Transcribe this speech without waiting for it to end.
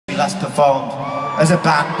last performed as a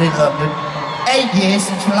band in London. 8 years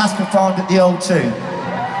since we last performed at the O2.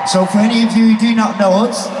 So for any of you who do not know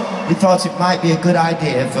us, we thought it might be a good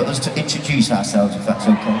idea for us to introduce ourselves, if that's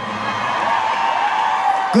okay.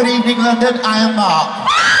 Good evening, London. I am Mark.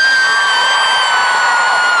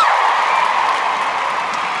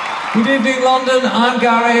 Good evening, London. I'm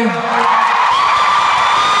Gary.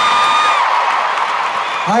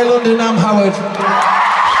 Hi, London. I'm Howard.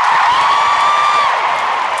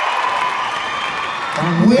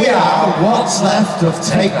 We are What's Left of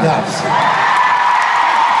Take That.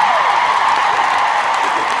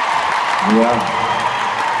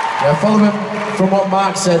 Yeah, following from what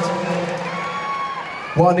Mark said,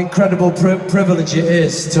 what an incredible privilege it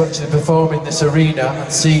is to actually perform in this arena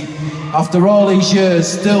and see, after all these years,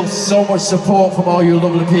 still so much support from all you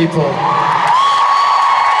lovely people.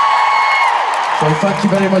 So thank you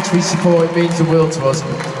very much for your support, it means the world to us.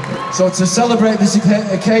 So to celebrate this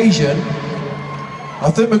occasion, I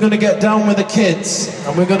think we're going to get down with the kids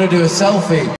and we're going to do a selfie.